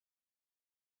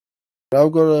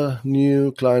I've got a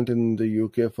new client in the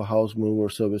UK for house mover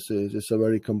services. It's a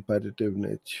very competitive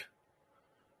niche.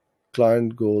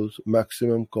 Client goals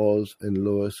maximum calls in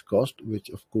lowest cost, which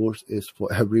of course is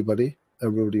for everybody.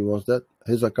 Everybody wants that.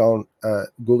 His account,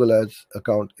 Google Ads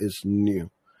account, is new.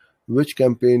 Which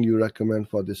campaign you recommend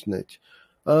for this niche?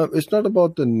 It's not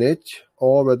about the niche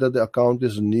or whether the account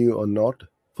is new or not.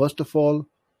 First of all,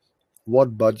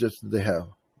 what budgets they have.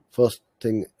 First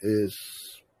thing is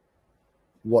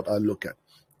what I look at.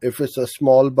 If it's a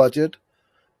small budget,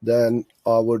 then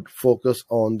I would focus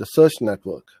on the search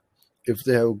network. If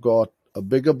they have got a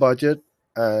bigger budget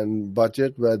and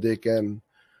budget where they can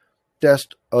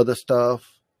test other stuff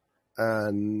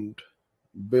and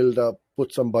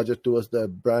put some budget towards the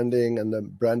branding and the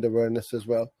brand awareness as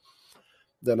well,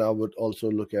 then I would also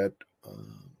look at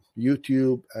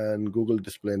YouTube and Google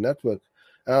Display Network.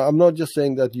 I'm not just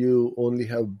saying that you only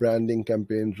have branding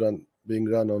campaigns being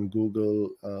run on Google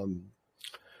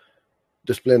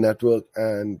Display Network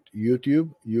and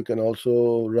YouTube. You can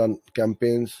also run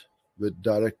campaigns with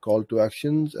direct call to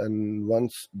actions, and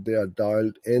once they are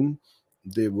dialed in,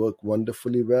 they work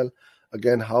wonderfully well.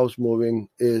 Again, house moving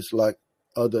is like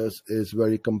others, is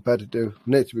very competitive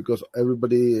niche because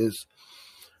everybody is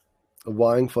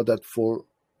vying for that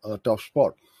top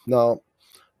spot. Now,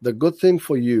 the good thing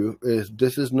for you is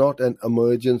this is not an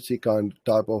emergency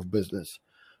type of business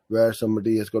where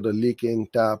somebody has got a leaking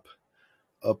tap,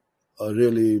 a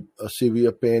really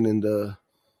severe pain in the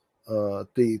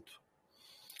teeth,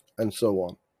 and so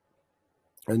on,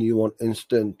 and you want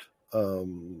instant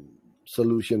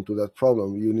solution to that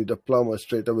problem. You need a plumber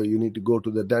straight away. You need to go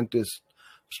to the dentist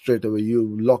straight away.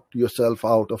 You locked yourself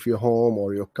out of your home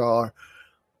or your car.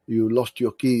 You lost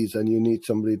your keys and you need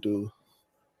somebody to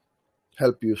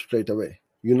help you straight away.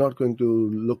 You're not going to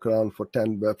look around for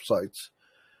 10 websites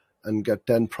and get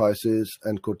 10 prices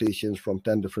and quotations from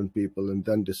 10 different people and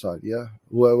then decide,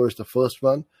 whoever is the first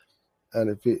one, and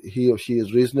if he or she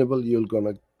is reasonable, you're going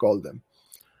to call them.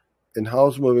 In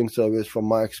house moving service, from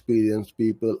my experience,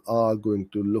 people are going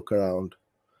to look around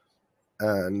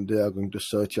and they are going to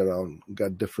search around,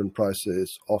 get different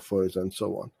prices, offers, and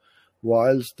so on.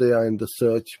 Whilst they are in the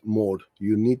search mode,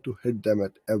 you need to hit them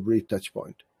at every touch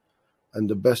point. And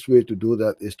the best way to do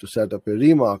that is to set up a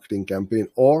remarketing campaign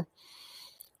or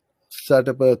set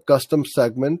up a custom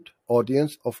segment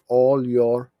audience of all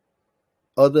your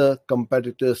other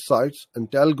competitor sites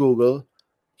and tell Google,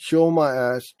 show my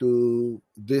ads to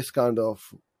this kind of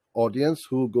audience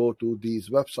who go to these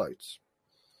websites.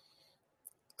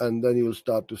 And then you'll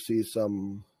start to see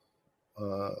some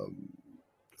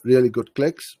really good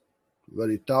clicks,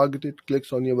 very targeted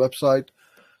clicks on your website.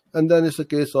 And then it's a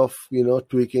case of,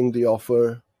 tweaking the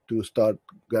offer to start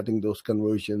getting those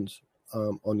conversions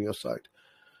on your site.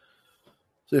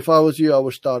 So if I was you, I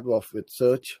would start off with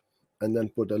search and then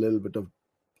put a little bit of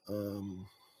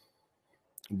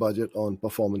budget on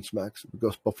Performance Max,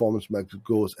 because Performance Max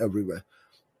goes everywhere.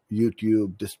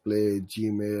 YouTube, display,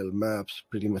 Gmail, maps,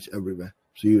 pretty much everywhere.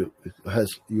 So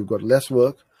you've got less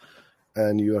work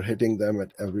and you're hitting them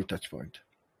at every touch point.